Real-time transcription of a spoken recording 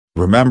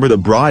Remember the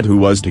bride who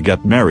was to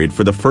get married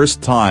for the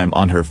first time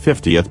on her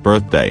 50th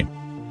birthday?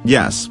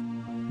 Yes.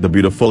 The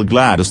beautiful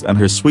Gladys and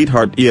her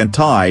sweetheart Ian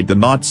tied the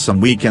knot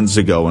some weekends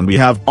ago, and we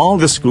have all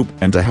the scoop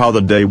into how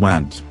the day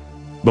went.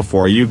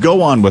 Before you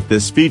go on with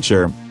this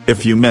feature,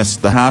 if you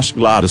missed the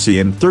 #Gladys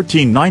Ian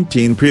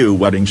 1319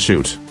 pre-wedding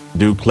shoot,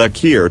 do click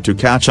here to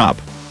catch up.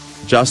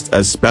 Just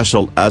as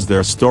special as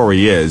their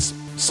story is,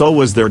 so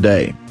was their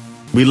day.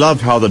 We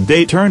love how the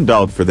day turned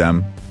out for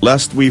them.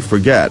 Lest we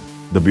forget,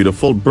 the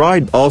beautiful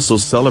bride also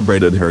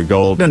celebrated her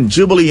golden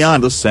jubilee on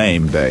the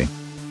same day.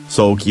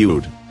 So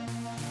cute.